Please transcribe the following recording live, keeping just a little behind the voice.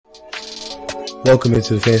Welcome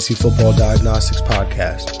into the Fantasy Football Diagnostics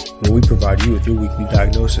Podcast, where we provide you with your weekly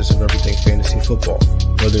diagnosis of everything fantasy football.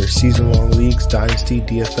 Whether it's season-long leagues, dynasty,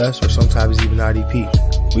 DFS, or sometimes even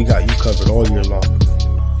IDP, we got you covered all year long.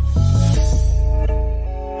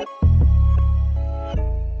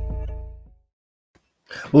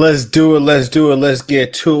 Let's do it. Let's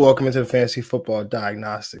get to it. Welcome into the Fantasy Football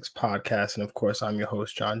Diagnostics Podcast. And of course, I'm your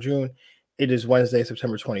host, John June. It is Wednesday,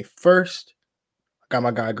 September 21st. I got my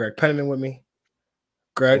guy, Greg Penniman, with me.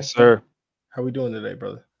 Greg, yes, sir. How we doing today,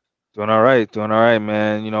 brother? Doing all right,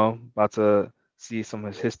 man. You know, about to see some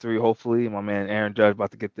of his history, hopefully. My man Aaron Judge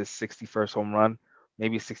about to get this 61st home run,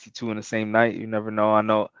 maybe 62 in the same night. You never know. I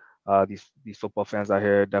know these football fans out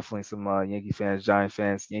here, definitely some Yankee fans, Giant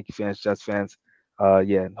fans, Yankee fans, Jets fans.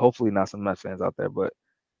 Yeah, and hopefully not some Mets fans out there, but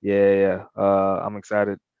yeah. I'm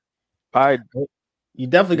excited. Probably, You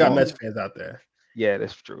definitely got Mets fans out there. Yeah,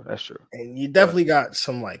 that's true. And you definitely got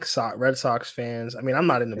some like Red Sox fans. I mean, I'm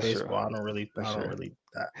not into baseball. True.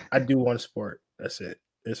 I do one sport. That's it.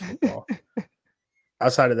 It's football.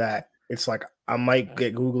 Outside of that, it's like I might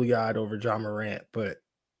get googly eyed over John Morant, but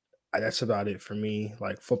that's about it for me.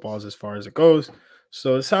 Like football is as far as it goes.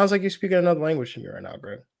 So it sounds like you're speaking another language to me right now,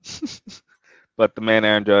 Greg. But the man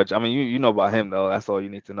Aaron Judge, I mean, you know about him though. That's all you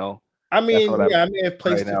need to know. I mean, I may have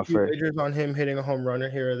placed a few wagers on him hitting a home runner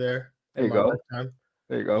here or there. There you go. Lifetime.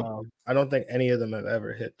 There you go. I don't think any of them have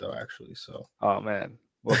ever hit though, actually. So. Oh man.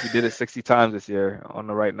 Well, if you did it 60 times this year on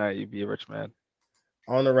the right night, you'd be a rich man.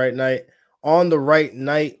 On the right night. On the right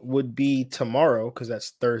night would be tomorrow because that's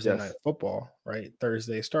Thursday night football, right?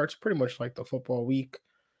 Thursday starts pretty much like the football week,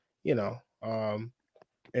 you know.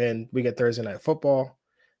 And we get Thursday night football.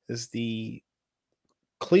 Is the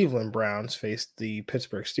Cleveland Browns face the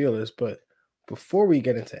Pittsburgh Steelers, but before we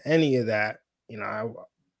get into any of that, you know,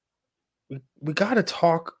 we got to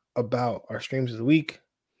talk about our streams of the week.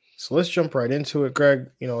 So let's jump right into it, Greg.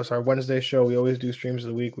 You know, it's our Wednesday show. We always do streams of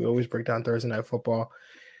the week. We always break down Thursday night football.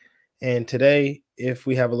 And today, if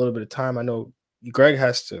we have a little bit of time, I know Greg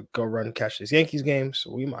has to go run and catch this Yankees game,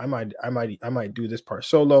 so I might do this part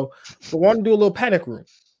solo. But want to do a little panic room,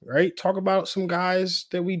 right? Talk about some guys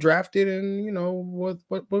that we drafted, and you know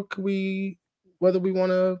what could we,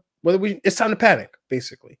 it's time to panic,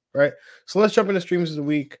 basically, right? So let's jump into streams of the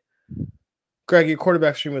week. Greg, your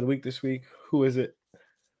quarterback stream of the week this week. Who is it?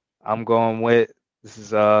 I'm going with, this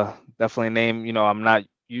is definitely a name, you know, I'm not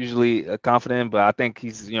usually confident, but I think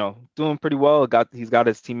he's, you know, doing pretty well. He's got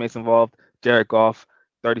his teammates involved. Jared Goff,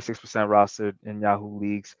 36% rostered in Yahoo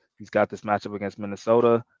leagues. He's got this matchup against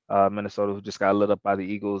Minnesota. Minnesota, who just got lit up by the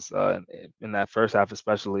Eagles in that first half,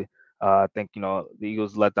 especially. I think, you know, the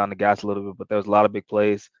Eagles let down the gas a little bit, but there was a lot of big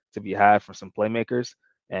plays to be had from some playmakers.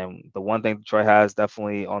 And the one thing Detroit has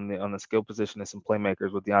definitely on the skill position is some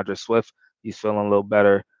playmakers with DeAndre Swift. He's feeling a little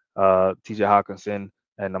better. TJ Hawkinson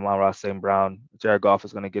and Amon-Ra St. Brown. Jared Goff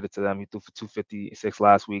is going to get it to them. He threw for 256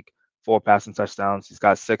 last week, 4 passing touchdowns. He's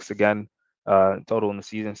got 6 again total in the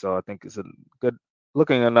season. So I think it's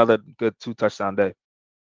another good 2-touchdown day.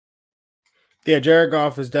 Yeah, Jared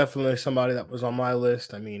Goff is definitely somebody that was on my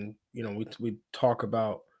list. I mean, you know, we talk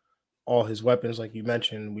about all his weapons, like you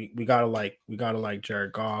mentioned. We gotta like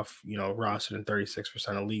Jared Goff. You know, rostered in 36%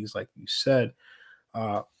 of leagues, like you said.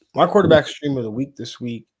 My quarterback stream of the week this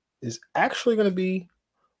week is actually going to be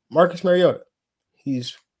Marcus Mariota.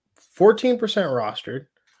 He's 14%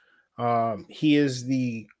 rostered. He is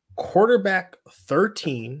the quarterback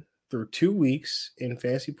 13 through 2 weeks in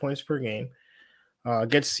fantasy points per game.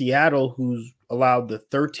 Against Seattle, who's allowed the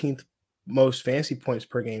 13th most fantasy points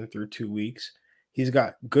per game through 2 weeks. He's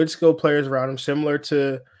got good skill players around him, similar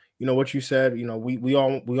to, you know, what you said. You know, we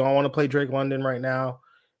all want to play Drake London right now.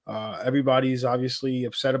 Everybody's obviously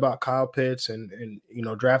upset about Kyle Pitts and you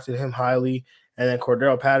know, drafted him highly. And then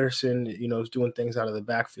Cordero Patterson, you know, is doing things out of the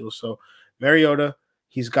backfield. So Mariota,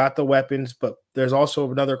 he's got the weapons, but there's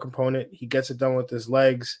also another component. He gets it done with his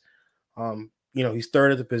legs. You know, he's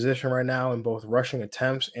third at the position right now in both rushing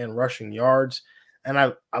attempts and rushing yards. And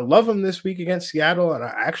I love him this week against Seattle, and I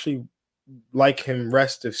actually like him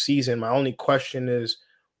rest of season. My only question is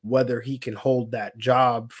whether he can hold that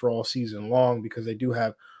job for all season long, because they do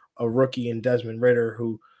have a rookie in Desmond Ridder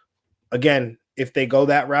who, again, if they go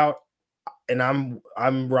that route and I'm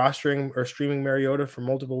rostering or streaming Mariota for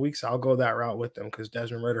multiple weeks, I'll go that route with them because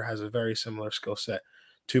Desmond Ridder has a very similar skill set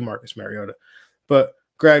to Marcus Mariota. But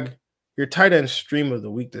Greg, your tight end stream of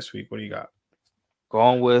the week this week, what do you got?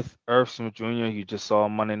 Going with Irv Smith Jr. You just saw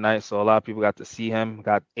Monday night, so a lot of people got to see him.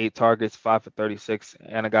 Got 8 targets, 5 for 36,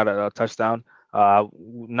 and I got a touchdown.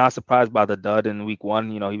 Not surprised by the dud in week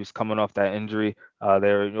 1. You know, he was coming off that injury.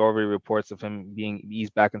 There are already reports of him being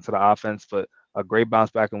eased back into the offense, but a great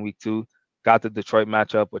bounce back in week 2. got the Detroit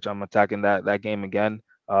matchup, which I'm attacking that game again.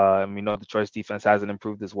 And we know Detroit's defense hasn't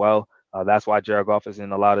improved as well. That's why Jared Goff is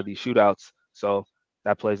in a lot of these shootouts. So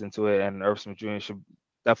that plays into it. And Irv Smith Jr. should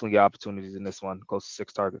definitely get opportunities in this one, close to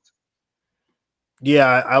 6 targets.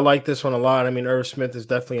 Yeah, I like this one a lot. I mean, Irv Smith is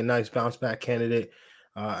definitely a nice bounce back candidate.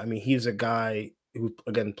 I mean, he's a guy who,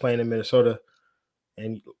 again, playing in Minnesota,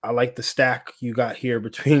 and I like the stack you got here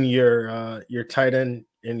between your tight end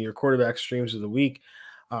and your quarterback streams of the week.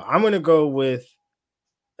 I'm going to go with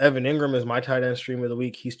Evan Ingram as my tight end stream of the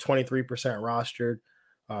week. He's 23% rostered,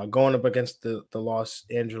 going up against the Los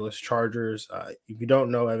Angeles Chargers. If you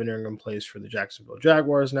don't know, Evan Ingram plays for the Jacksonville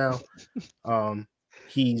Jaguars now.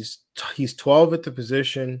 He's 12 at the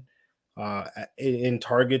position in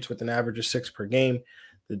targets with an average of 6 per game.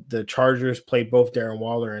 The Chargers played both Darren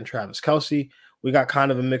Waller and Travis Kelce. We got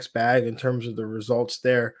kind of a mixed bag in terms of the results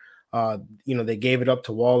there. They gave it up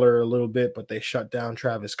to Waller a little bit, but they shut down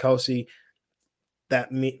Travis Kelce. That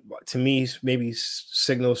to me maybe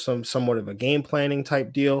signals somewhat of a game planning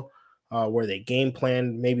type deal, where they game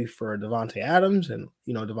planned maybe for Davante Adams, and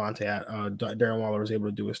Darren Waller was able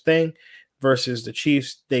to do his thing. Versus the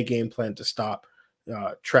Chiefs, they game plan to stop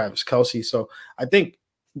Travis Kelce. So I think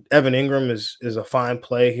Evan Ingram is a fine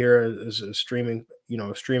play here as a streaming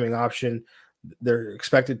option. They're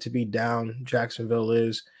expected to be down. Jacksonville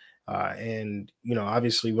is, and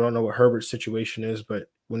obviously we don't know what Herbert's situation is, but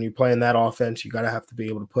when you're playing that offense, you have to be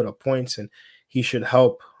able to put up points, and he should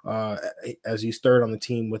help as he's third on the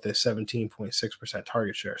team with a 17.6%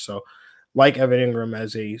 target share. So, like Evan Ingram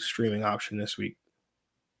as a streaming option this week.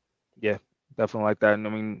 Yeah, definitely like that. And I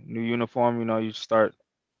mean, new uniform, you start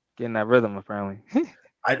getting that rhythm apparently.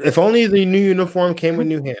 If only the new uniform came with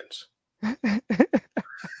new hands.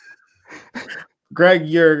 Greg,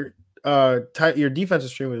 your defensive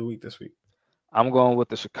stream of the week this week. I'm going with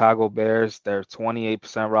the Chicago Bears. They're 28%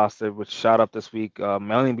 rostered, which shot up this week,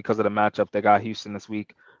 mainly because of the matchup. They got Houston this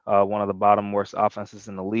week, one of the bottom worst offenses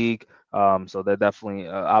in the league. So they're definitely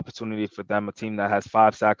an opportunity for them, a team that has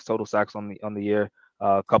 5 sacks, total sacks on the year,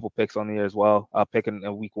 a couple picks on the year as well, picking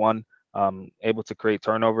in week 1, able to create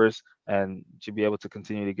turnovers, and should be able to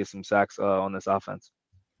continue to get some sacks on this offense.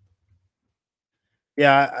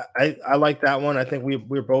 Yeah, I like that one. I think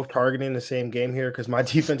we're both targeting the same game here because my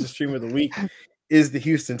defensive stream of the week is the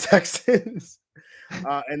Houston Texans.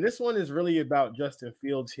 And this one is really about Justin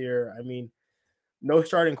Fields here. I mean, no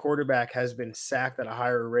starting quarterback has been sacked at a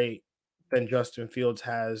higher rate than Justin Fields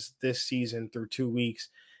has this season through 2 weeks.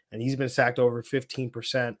 And he's been sacked over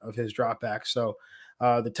 15% of his dropbacks. So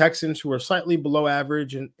the Texans, who are slightly below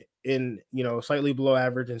average slightly below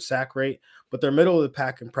average in sack rate, but they're middle of the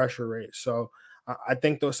pack in pressure rate. So I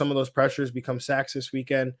think some of those pressures become sacks this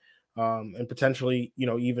weekend, and potentially,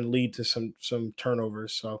 even lead to some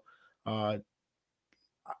turnovers. So,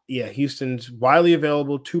 Houston's widely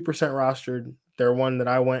available, 2% rostered. They're one that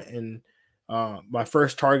I went and my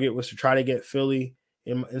first target was to try to get Philly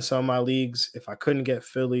in some of my leagues. If I couldn't get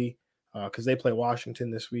Philly, because they play Washington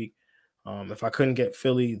this week, if I couldn't get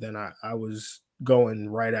Philly, then I was going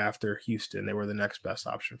right after Houston. They were the next best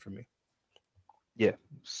option for me. Yeah,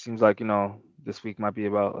 seems like this week might be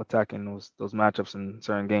about attacking those matchups in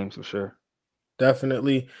certain games for sure.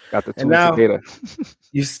 Definitely. Got the 2 weeks of data.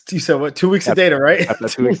 You said what? 2 weeks of data, right? Got the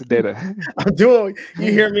 2 weeks of data. I'm doing.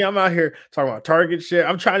 You hear me? I'm out here talking about target shit.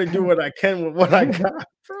 I'm trying to do what I can with what I got,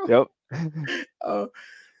 bro. Yep.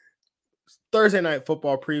 Thursday night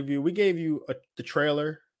football preview. We gave you the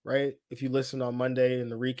trailer, right? If you listened on Monday in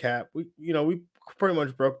the recap, we pretty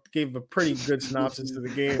much gave a pretty good synopsis to the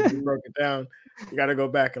game. We broke it down. You got to go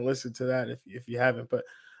back and listen to that if you haven't. But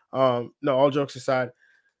no, all jokes aside,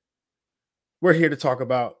 we're here to talk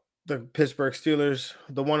about the Pittsburgh Steelers,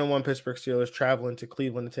 the 1-1 Pittsburgh Steelers traveling to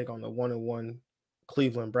Cleveland to take on the 1-1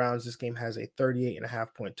 Cleveland Browns. This game has a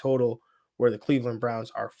 38.5 point total, where the Cleveland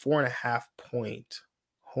Browns are 4.5 point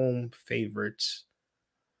home favorites.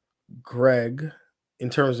 Greg, in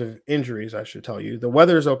terms of injuries, I should tell you, the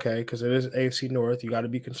weather is okay because it is AFC North. You got to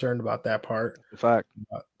be concerned about that part. In fact,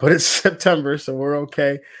 but it's September, so we're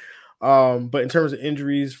okay. But in terms of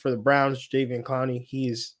injuries for the Browns, Jadeveon Clowney, he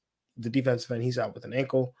is the defensive end. He's out with an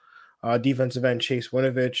ankle. Defensive end Chase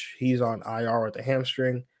Winovich, he's on IR with a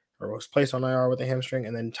hamstring, or was placed on IR with a hamstring.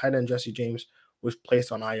 And then tight end Jesse James was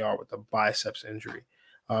placed on IR with a biceps injury.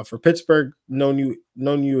 For Pittsburgh, no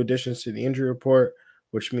new additions to the injury report,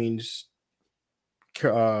 which means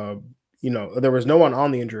there was no one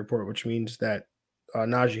on the injury report, which means that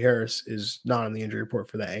Najee Harris is not on the injury report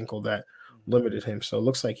for that ankle that limited him. So it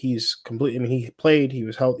looks like he's complete. I mean, he played, he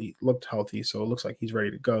was healthy, looked healthy. So it looks like he's ready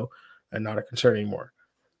to go and not a concern anymore.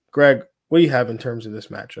 Greg, what do you have in terms of this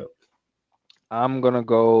matchup? I'm going to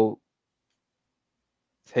go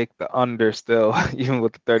take the under still, even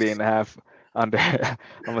with the 30.5 under. I'm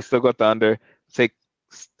gonna still go with the under. Take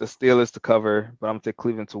the Steelers to cover, but I'm gonna take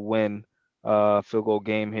Cleveland to win. Field goal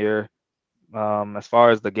game here. As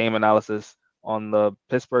far as the game analysis on the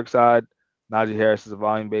Pittsburgh side, Najee Harris is a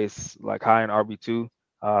volume base, like high in RB2.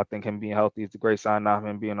 I think him being healthy is a great sign, not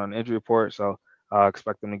him being on the injury report. So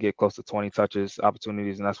expect them to get close to 20 touches,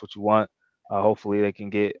 opportunities, and that's what you want. Hopefully they can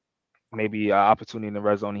get maybe an opportunity in the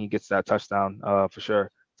red zone. He gets that touchdown for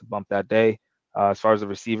sure to bump that day. As far as the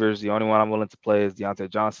receivers, the only one I'm willing to play is Deontay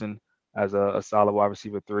Johnson as a solid wide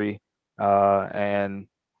receiver 3. And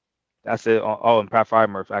that's it. Oh, and Pat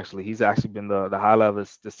Freiermuth, actually. He's actually been the highlight of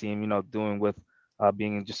this team, doing with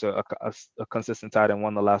being just a consistent tight end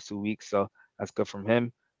 1 the last 2 weeks. So that's good from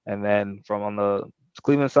him. And then from on the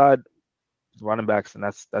Cleveland side, running backs, and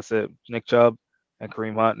that's it. Nick Chubb and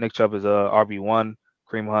Kareem Hunt. Nick Chubb is a RB1.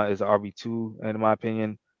 Kareem Hunt is a RB2, in my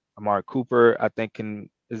opinion. Amari Cooper, I think,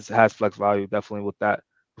 has flex value definitely with that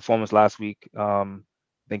performance last week. I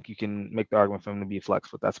think you can make the argument for him to be flex,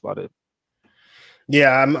 but that's about it.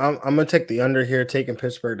 Yeah, I'm gonna take the under here, taking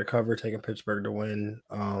Pittsburgh to cover, taking Pittsburgh to win.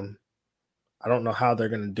 I don't know how they're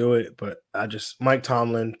gonna do it, but Mike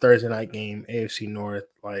Tomlin, Thursday night game, AFC North,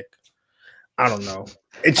 like I don't know.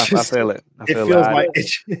 I feel it. It feels like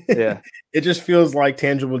it just feels like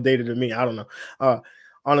tangible data to me. I don't know.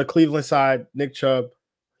 On the Cleveland side, Nick Chubb,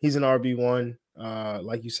 he's an RB1.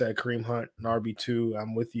 Like you said, Kareem Hunt, an RB2.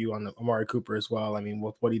 I'm with you on the Amari Cooper as well. I mean,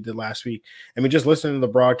 with what he did last week. I mean, just listening to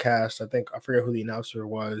the broadcast, I forget who the announcer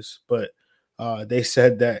was, but they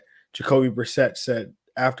said that Jacoby Brissett said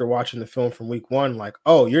after watching the film from week 1, like,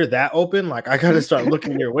 oh, you're that open? Like, I got to start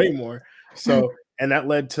looking your way more. So, and that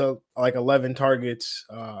led to like 11 targets.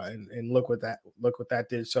 And look what that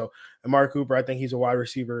did. So Amari Cooper, I think he's a wide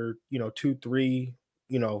receiver, 2-3,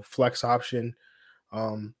 flex option.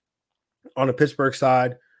 On the Pittsburgh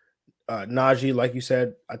side, Najee, like you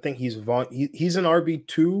said, I think he's an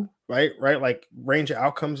RB2, right? Like range of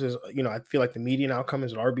outcomes is, I feel like the median outcome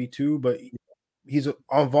is an RB2, but he's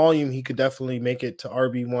on volume. He could definitely make it to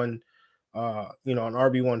RB1, an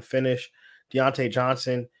RB1 finish. Deontay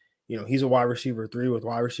Johnson, he's a wide receiver 3 with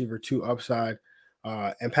wide receiver 2 upside.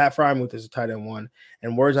 And Pat Freiermuth is a tight end 1.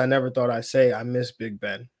 And words I never thought I'd say, I miss Big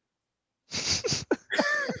Ben.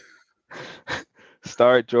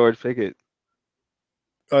 Start George Pickett.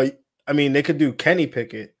 I mean, they could do Kenny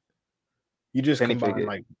Pickett. You just combine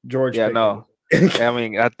like George Pickett. No. I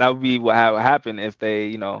mean, that would be what happened if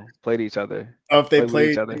they, played each other. Oh, if they played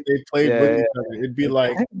with each other, it'd be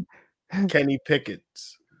like Kenny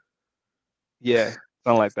Pickett's. Yeah,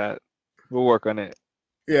 something like that. We'll work on it.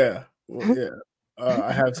 Yeah. Well, yeah.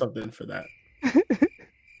 I have something for that.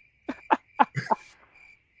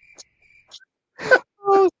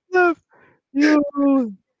 Oh, Steph. Yo.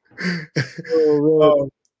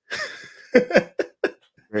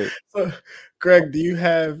 Great. So, Greg, do you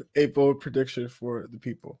have a bold prediction for the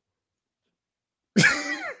people?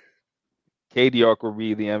 Cade York will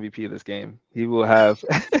be the MVP of this game. He will have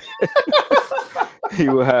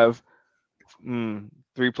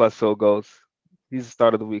 3+ field goals. He's the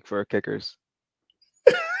start of the week for kickers.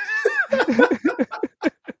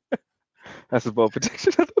 That's a bold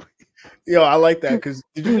prediction of the week. Yo, I like that because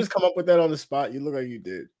did you just come up with that on the spot? You look like you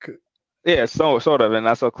did. Yeah, sort of, and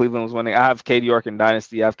that's what Cleveland was winning. I have Cade York in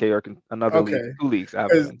Dynasty. I have Cade York in another league, 2 leagues.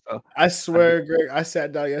 I swear, Greg, I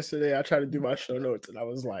sat down yesterday. I tried to do my show notes, and I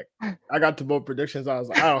was like, I got to both predictions. I was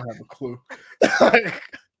like, I don't have a clue. I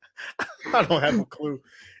don't have a clue,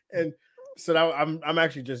 and so now I'm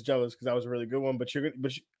actually just jealous because that was a really good one. But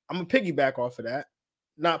I'm gonna piggyback off of that.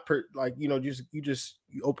 Not you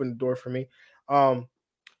opened the door for me.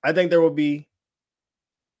 I think there will be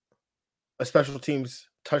a special teams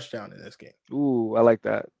touchdown in this game. Ooh, I like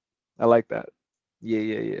that.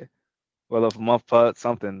 Yeah. Well, if muff putt,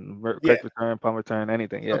 something, quick return, punt return,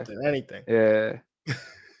 anything. Yeah. Anything. Yeah.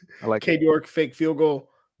 I like Cade York fake field goal.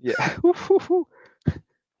 Yeah.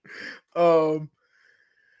 All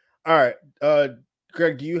right.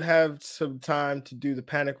 Greg, do you have some time to do the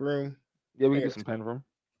panic room? Yeah, we can do some panic room.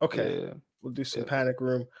 Okay. Yeah. We'll do some panic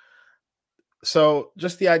room. So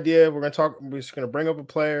just the idea, we're just going to bring up a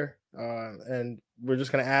player and we're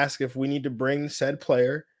just going to ask if we need to bring said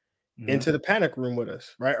player into the panic room with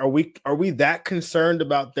us, right? Are we that concerned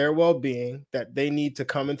about their well-being that they need to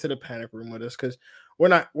come into the panic room with us? Because we're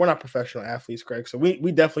not professional athletes, Greg. So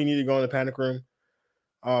we definitely need to go in the panic room.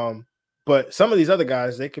 But some of these other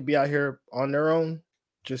guys, they could be out here on their own,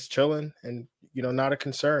 just chilling and, not a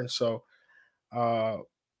concern. So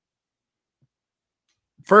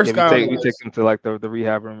first guy, we take them to like the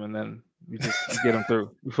rehab room, and then we just get them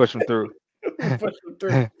through. We push them through.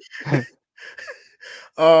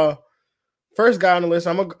 First guy on the list.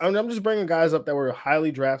 I'm just bringing guys up that were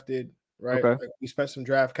highly drafted, right? Okay. Like we spent some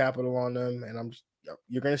draft capital on them, and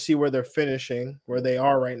you're going to see where they're finishing, where they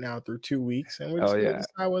are right now through 2 weeks, and we're Oh just going to yeah.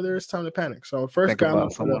 decide whether it's time to panic. So first Think guy I'm about gonna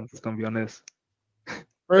put up, someone that's gonna be on this.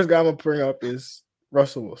 first guy I'm gonna bring up is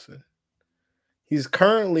Russell Wilson. He's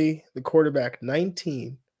currently the quarterback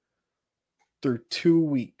 19 through 2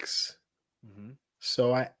 weeks. Mm-hmm.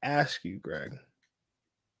 So I ask you, Greg,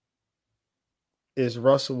 is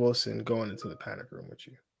Russell Wilson going into the panic room with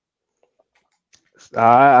you?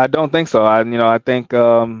 I don't think so. I think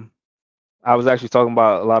I was actually talking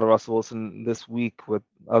about a lot of Russell Wilson this week with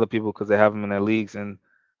other people because they have him in their leagues. And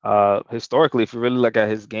historically, if you really look at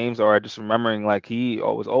his games, or just remembering, like he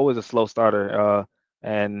was always a slow starter,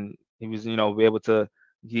 and he was, be able to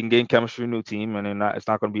he can gain chemistry with a new team, and it's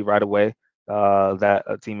not going to be right away. That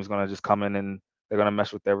a team is going to just come in and they're going to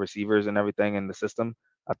mesh with their receivers and everything in the system.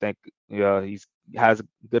 I think he has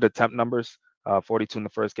good attempt numbers, 42 in the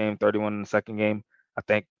first game, 31 in the second game. I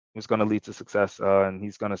think it's going to lead to success, and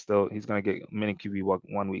he's going to get many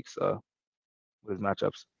QB1 weeks with his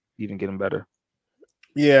matchups, even getting better.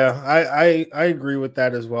 Yeah, I agree with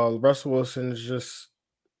that as well. Russell Wilson is just,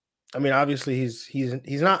 I mean, obviously he's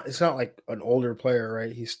not. It's not like an older player,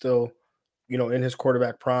 right? He's still, in his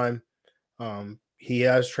quarterback prime. He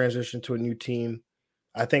has transitioned to a new team.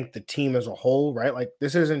 I think the team as a whole, right? Like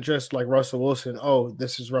this isn't just like Russell Wilson. Oh,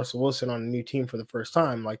 this is Russell Wilson on a new team for the first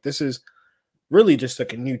time. Like this is really just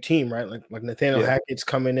like a new team, right? Like Nathaniel Yeah, Hackett's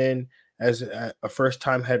coming in as a first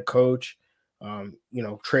time head coach.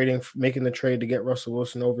 Making the trade to get Russell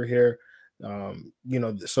Wilson over here.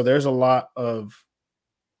 So there's a lot of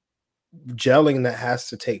gelling that has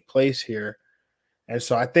to take place here. And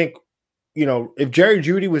so I think, if Jerry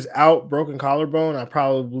Jeudy was out broken collarbone, I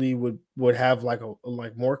probably would have like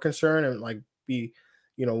like more concern and like be,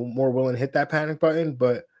 more willing to hit that panic button.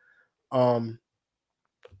 But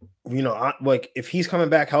like if he's coming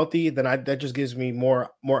back healthy, then that just gives me more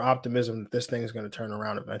optimism that this thing's going to turn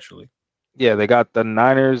around eventually. yeah. They got the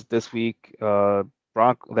Niners this week. They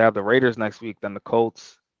have the Raiders next week, then the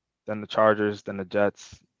Colts, then the Chargers, then the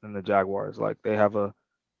Jets, then the Jaguars. Like they have a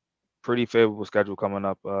pretty favorable schedule coming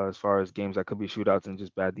up as far as games that could be shootouts and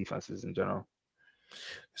just bad defenses in general.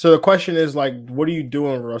 So the question is like, what are you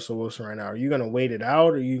doing with Russell Wilson right now? Are you going to wait it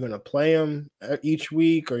out? Are you going to play him each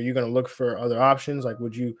week? Or are you going to look for other options? Like,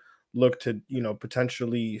 would you look to,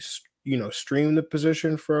 potentially, stream the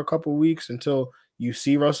position for a couple weeks until you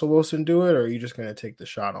see Russell Wilson do it? Or are you just going to take the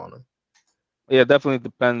shot on him? Yeah, definitely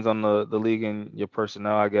depends on the league and your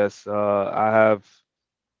personnel, I guess. I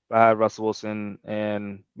had Russell Wilson,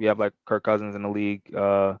 and we have like Kirk Cousins in the league.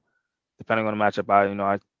 Depending on the matchup,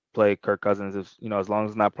 I play Kirk Cousins. If as long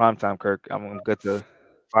as it's not primetime Kirk, I'm good to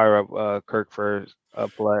fire up Kirk for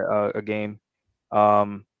a game.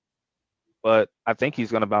 But I think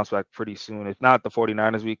he's going to bounce back pretty soon. If not the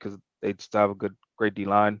 49ers week, because they just have a great D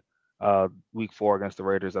line. Week 4 against the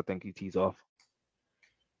Raiders, I think he tees off.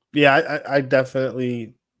 Yeah, I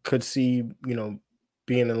definitely could see,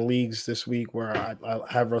 being in leagues this week where I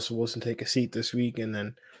have Russell Wilson take a seat this week. And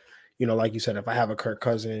then, like you said, if I have a Kirk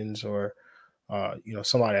Cousins or,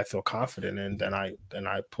 somebody I feel confident in, then I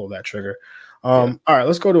pull that trigger. Yeah. All right,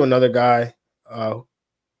 let's go to another guy.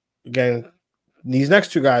 Again, these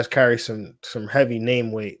next two guys carry some heavy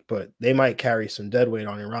name weight, but they might carry some dead weight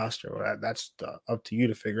on your roster. Well, that's up to you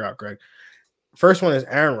to figure out, Greg. First one is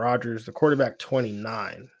Aaron Rodgers, the quarterback,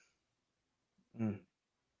 29.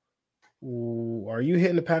 Ooh, are you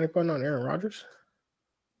hitting the panic button on Aaron Rodgers?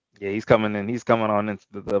 Yeah, he's coming in. He's coming on into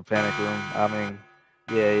the panic room. I mean,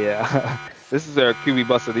 yeah. This is their QB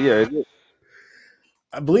bust of the year, isn't it?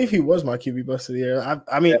 I believe he was my QB bust of the year.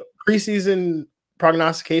 I mean, Yeah. preseason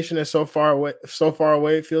prognostication is so far away. So far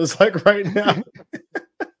away, it feels like right now.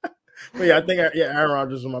 But yeah, I think Aaron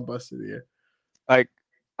Rodgers was my bust of the year. Like,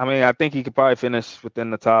 I mean, I think he could probably finish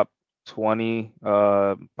within the top 20.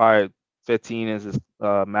 Probably 15 is his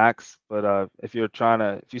max. But if you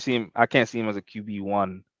see him, I can't see him as a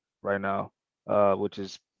QB1 right now, which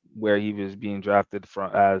is where he was being drafted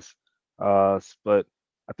from as. But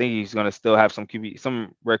I think he's going to still have some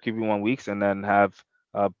rare QB1 weeks, and then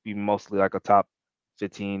be mostly like a top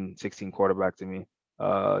 15, 16 quarterback to me.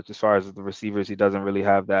 As far as the receivers, he doesn't really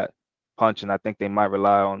have that punch, and I think they might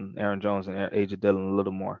rely on Aaron Jones and AJ Dillon a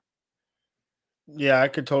little more. Yeah, I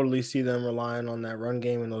could totally see them relying on that run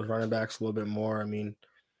game and those running backs a little bit more. I mean,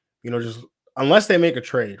 just unless they make a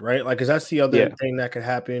trade, right? Like, because that's the other Yeah, thing that could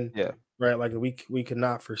happen, yeah, right? Like we could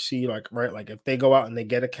not foresee, like, right? Like if they go out and they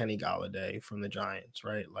get a Kenny Galladay from the Giants,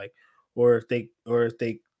 right? Like, or if they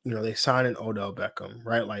they sign an Odell Beckham,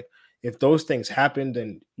 right? Like if those things happen,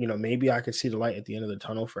 then maybe I could see the light at the end of the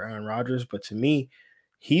tunnel for Aaron Rodgers. But to me,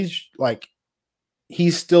 he's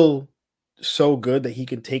still so good that he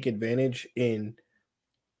can take advantage in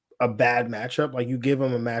a bad matchup. Like you give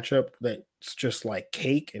him a matchup that's just like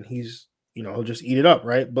cake, and he'll just eat it up,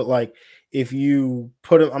 right? But like if you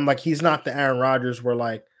put him, I'm like he's not the Aaron Rodgers where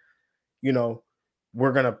like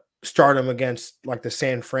we're gonna start him against like the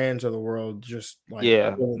San Frans of the world, just like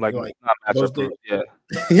like not those matchup days, proof.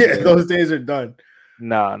 yeah, those days are done.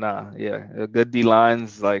 Nah, yeah. A good D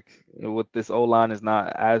lines like with this O line is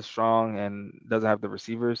not as strong and doesn't have the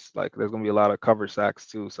receivers. Like there's gonna be a lot of cover sacks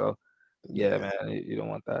too. So yeah, man, you don't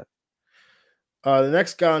want that. The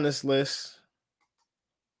next guy on this list,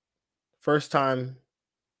 first time.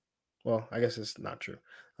 Well, I guess it's not true.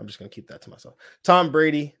 I'm just gonna keep that to myself. Tom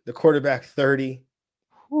Brady, the quarterback, 30.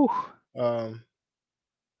 Whew.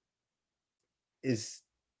 Is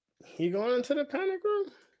he going into the panic room?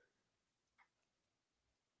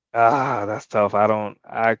 That's tough.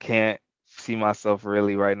 I can't see myself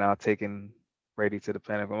really right now taking Brady to the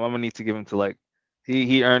panic room. I'm gonna need to give him to like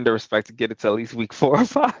he earned the respect to get it to at least week 4 or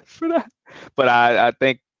 5 for that. But I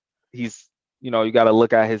think he's you got to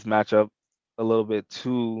look at his matchup a little bit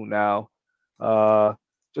too now.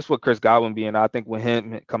 Just with Chris Godwin being, I think with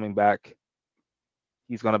him coming back,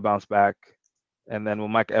 he's gonna bounce back. And then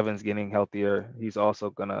with Mike Evans getting healthier, he's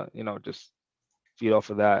also gonna, just feed off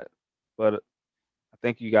of that. But I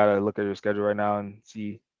think you gotta look at your schedule right now and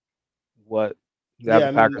see what you have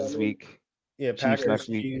the Packers this week. Yeah, Chiefs Packers next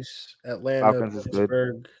week. Chiefs, Atlanta, Falcons is good.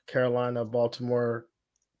 Pittsburgh, Carolina, Baltimore,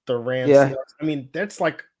 the Rams. Yeah. I mean, that's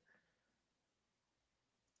like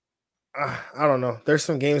I don't know. There's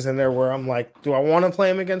some games in there where I'm like, do I want to play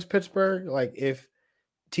him against Pittsburgh? Like if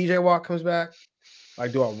TJ Watt comes back,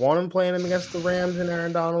 like, do I want him playing him against the Rams and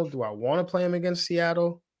Aaron Donald? Do I want to play him against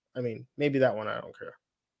Seattle? I mean, maybe that one I don't care.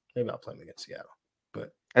 Maybe I'll play him against Seattle.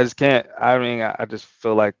 But I just can't. I mean, I just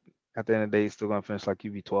feel like at the end of the day, he's still going to finish like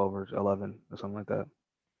QB 12 or 11 or something like that.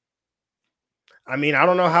 I mean, I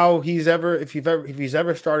don't know how if he's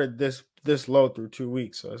ever started this low through 2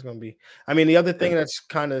 weeks. So it's going to be. I mean, the other thing that's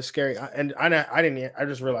kind of scary, and I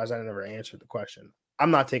just realized I never answered the question. I'm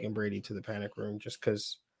not taking Brady to the panic room just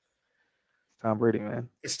because. Tom Brady, man.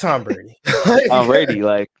 It's Tom Brady. Tom Brady,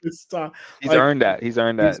 like it's Tom. He's earned that. He's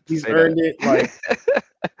earned that. He's earned it.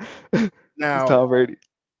 Like now, Tom Brady.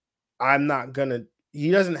 I'm not gonna.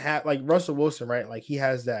 He doesn't have like Russell Wilson, right? Like he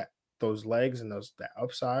has those legs and that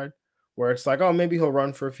upside where it's like, oh, maybe he'll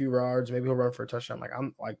run for a few yards, maybe he'll run for a touchdown. Like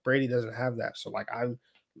I'm like Brady doesn't have that, so like I'm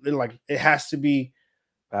like it has to be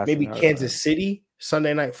maybe Kansas City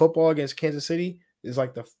Sunday Night Football against Kansas City is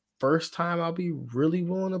like the first time I'll be really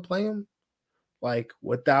willing to play him. Like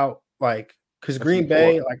without like because Green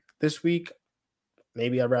Bay like this week,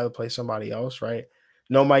 maybe I'd rather play somebody else, right?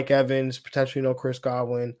 No Mike Evans, potentially no Chris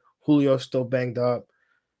Godwin, Julio's still banged up,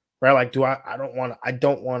 right? Like, I don't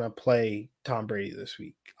want to play Tom Brady this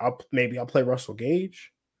week. I'll play Russell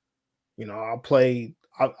Gage, I'll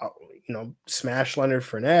smash Leonard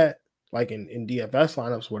Fournette like in DFS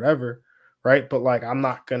lineups, whatever, right? But like I'm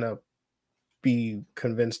not gonna be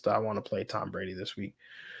convinced that I want to play Tom Brady this week.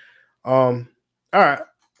 All right,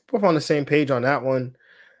 both on the same page on that one.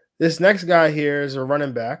 This next guy here is a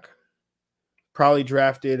running back, probably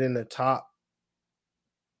drafted in the top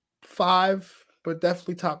 5, but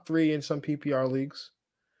definitely top 3 in some PPR leagues.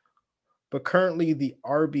 But currently the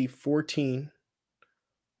RB14,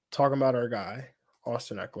 talking about our guy,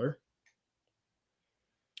 Austin Ekeler.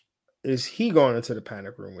 Is he going into the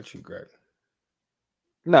panic room with you, Greg?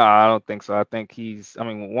 No, I don't think so. I think he's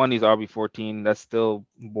RB14. That's still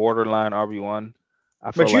borderline RB1.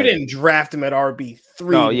 But you didn't draft him at RB3.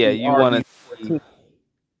 No, yeah, you want to.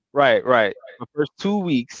 Right. The first 2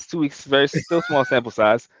 weeks, very still small sample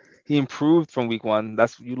size. He improved from week 1.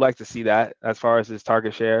 You'd like to see that as far as his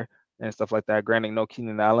target share and stuff like that. Granted, no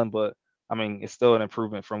Keenan Allen, but I mean, it's still an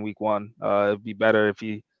improvement from week 1. It'd be better if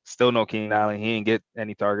he still no Keenan Allen. He didn't get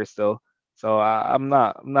any targets still. So I'm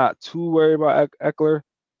not too worried about Ekeler.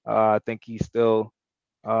 I think he's still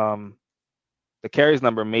the carries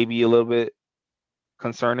number may be a little bit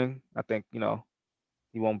concerning. I think he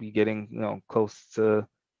won't be getting close to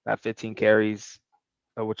that 15 carries,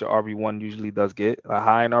 which an RB1 usually does get a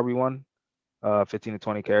high in RB1, 15 to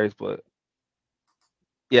 20 carries. But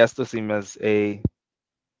yeah, I still see him as a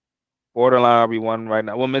borderline RB1 right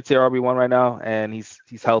now. Well, mid-tier RB1 right now, and he's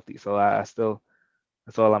healthy. So I still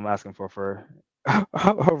that's all I'm asking for a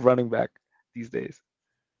running back these days.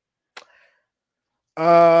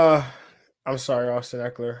 I'm sorry, Austin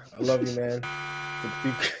Ekeler. I love you, man.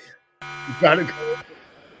 You gotta go.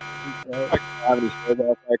 I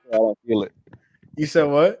don't feel it. You said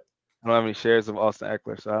what? I don't have any shares of Austin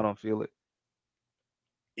Eckler, so I don't feel it.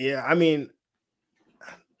 Yeah, I mean,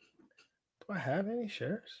 do I have any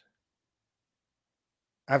shares?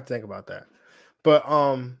 I have to think about that. But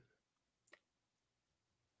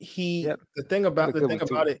Yeah, the thing had a about good week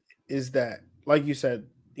too. it is that, like you said,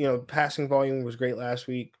 passing volume was great last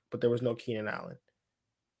week, but there was no Keenan Allen.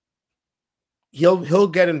 He'll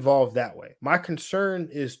get involved that way. My concern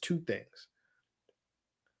is two things.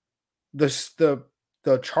 The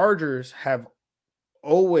Chargers have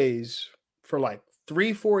always, for like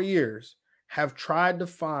 3-4 years, have tried to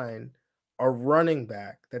find a running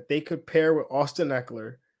back that they could pair with Austin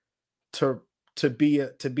Eckler to be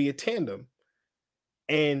a tandem.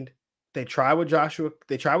 And they tried with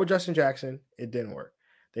Justin Jackson, it didn't work.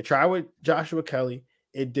 They tried with Joshua Kelly,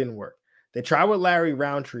 it didn't work. They tried with Larry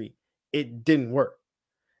Roundtree, it didn't work.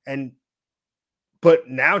 But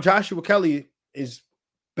now Joshua Kelly is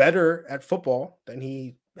better at football than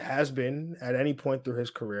he has been at any point through his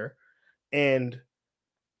career. And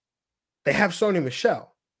they have Sony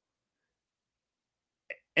Michel.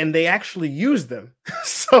 And they actually use them.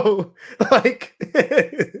 So, like,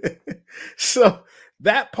 so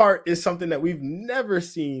that part is something that we've never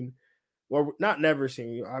seen. Well, not never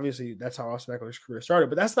seen. Obviously, that's how Austin Eckler's career started,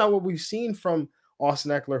 but that's not what we've seen from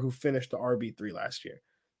Austin Eckler, who finished the RB3 last year.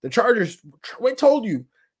 The Chargers, we told you,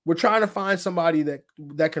 we're trying to find somebody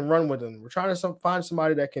that can run with them. We're trying to find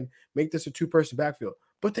somebody that can make this a two-person backfield,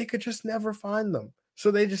 but they could just never find them. So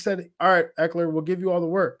they just said, all right, Eckler, we'll give you all the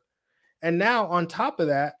work. And now on top of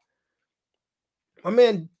that, my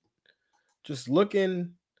man just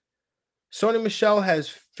looking, Sony Michel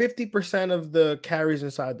has 50% of the carries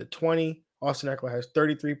inside the 20. Austin Eckler has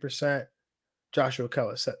 33%. Joshua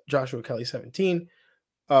Kelly 17.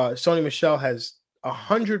 Sony Michel has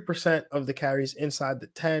 100% of the carries inside the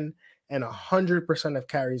 10 and 100% of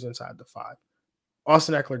carries inside the 5.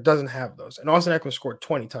 Austin Eckler doesn't have those. And Austin Eckler scored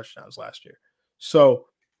 20 touchdowns last year. So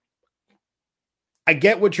I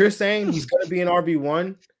get what you're saying. He's going to be an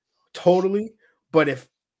RB1 totally. But if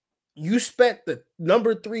you spent the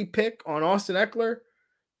number 3 pick on Austin Eckler,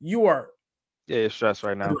 you are you're stressed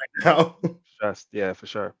right now. Stressed, yeah, for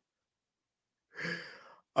sure.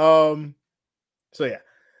 So yeah.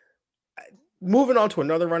 Moving on to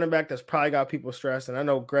another running back that's probably got people stressed, and I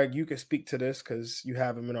know, Greg, you can speak to this because you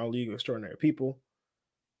have him in our League of Extraordinary People.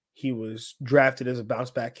 He was drafted as a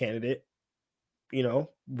bounce back candidate.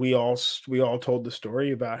 We all told the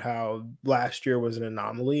story about how last year was an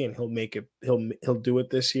anomaly, and he'll do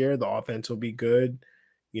it this year. The offense will be good.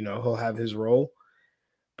 He'll have his role.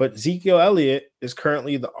 But Ezekiel Elliott is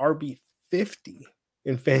currently the RB 50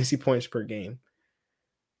 in fantasy points per game.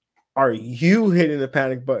 Are you hitting the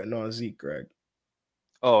panic button on Zeke, Greg?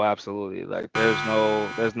 Oh, absolutely. Like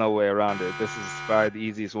there's no way around it. This is probably the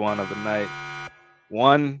easiest one of the night.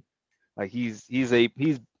 One, like he's a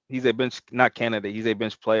bench, not candidate. He's a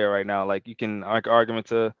bench player right now. Like you can make an argument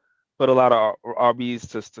to put a lot of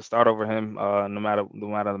RBs to start over him, no matter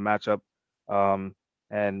the matchup.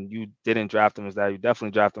 And you didn't draft him as that. You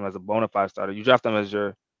definitely draft him as a bona fide starter. You draft him as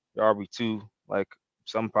your RB2. Like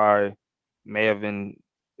some probably may have been,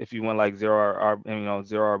 if you went like zero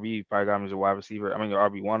RB, you probably got him as your wide receiver. I mean your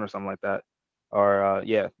RB1 or something like that, or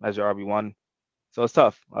as your RB1. So it's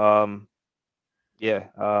tough. There's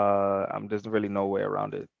really no way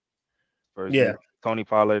around it. Yeah, Tony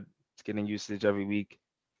Pollard is getting usage every week.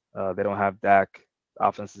 They don't have Dak. The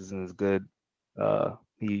offense isn't as good.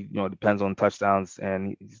 He depends on touchdowns,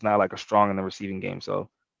 and he's not like a strong in the receiving game. So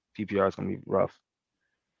PPR is gonna be rough.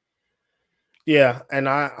 Yeah, and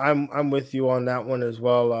I'm with you on that one as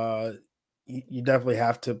well. You definitely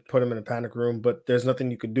have to put him in a panic room, but there's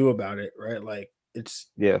nothing you could do about it, right? Like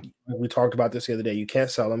we talked about this the other day. You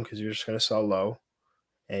can't sell them because you're just going to sell low,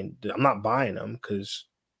 and I'm not buying them because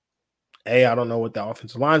I don't know what the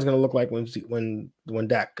offensive line is going to look like when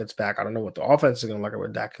Dak gets back. I don't know what the offense is going to look like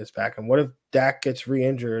when Dak gets back, and what if Dak gets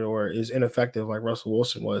re-injured or is ineffective like Russell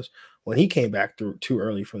Wilson was when he came back too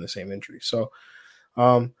early from the same injury? So,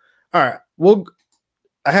 all right.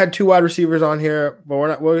 I had 2 wide receivers on here,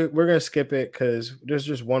 but we're gonna skip it because there's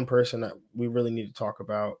just one person that we really need to talk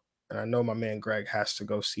about, and I know my man Greg has to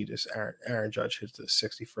go see this. Aaron Judge hits the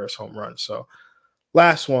 61st home run. So,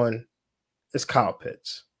 last one is Kyle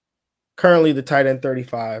Pitts, currently the tight end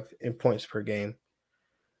 35 in points per game.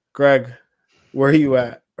 Greg, where are you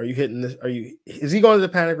at? Are you hitting this? Is he going to the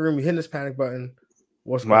panic room? You hitting this panic button?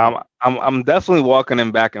 What's going on? I'm definitely walking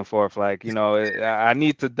him back and forth. Like, I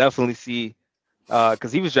need to definitely see,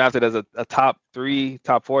 because he was drafted as a top 3,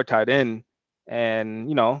 top 4 tight end.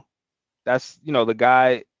 And, that's, the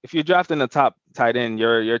guy, if you're drafting a top tight end,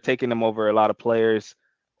 you're taking him over a lot of players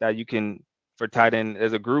that you can for tight end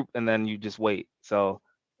as a group, and then you just wait. So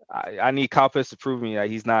I need Kyle Pitts to prove me that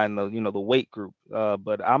he's not in the the wait group.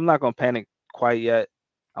 But I'm not gonna panic quite yet.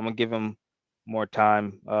 I'm gonna give him more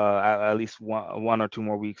time, at least one or two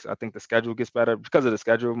more weeks. I think the schedule gets better because of the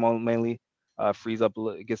schedule mainly. Frees up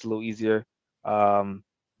it gets a little easier.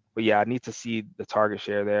 But yeah, I need to see the target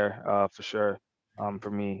share there for sure.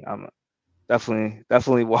 For me, I'm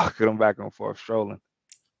definitely walking him back and forth,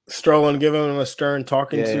 Strolling, giving him a stern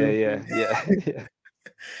talking to. Yeah.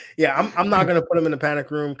 Yeah, I'm not gonna put him in the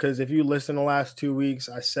panic room because if you listen the last 2 weeks,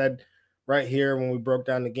 I said right here when we broke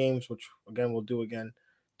down the games, which again we'll do again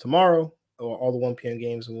tomorrow, or all the 1 p.m.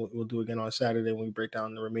 games, and we'll do again on Saturday when we break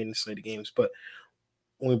down the remaining slate of games. But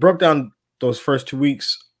when we broke down those first 2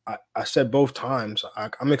 weeks, I said both times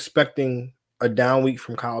I'm expecting a down week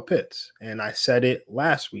from Kyle Pitts, and I said it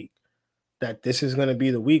last week that this is going to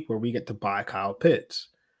be the week where we get to buy Kyle Pitts.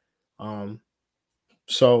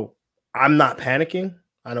 So I'm not panicking.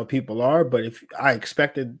 I know people are, but if I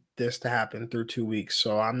expected this to happen through 2 weeks,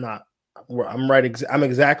 so I'm not. I'm right. I'm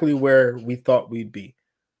exactly where we thought we'd be.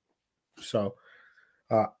 So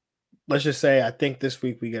let's just say I think this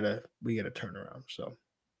week we get a turnaround. So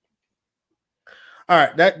all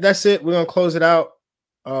right, that's it. We're gonna close it out.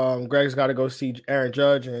 Greg's got to go see Aaron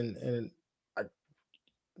Judge, and I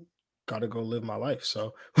got to go live my life.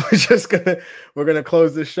 So we're gonna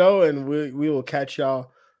close the show, and we will catch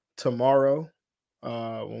y'all tomorrow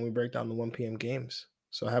when we break down the 1 p.m. games.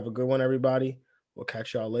 So have a good one, everybody. We'll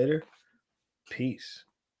catch y'all later. Peace.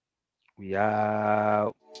 We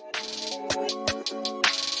out.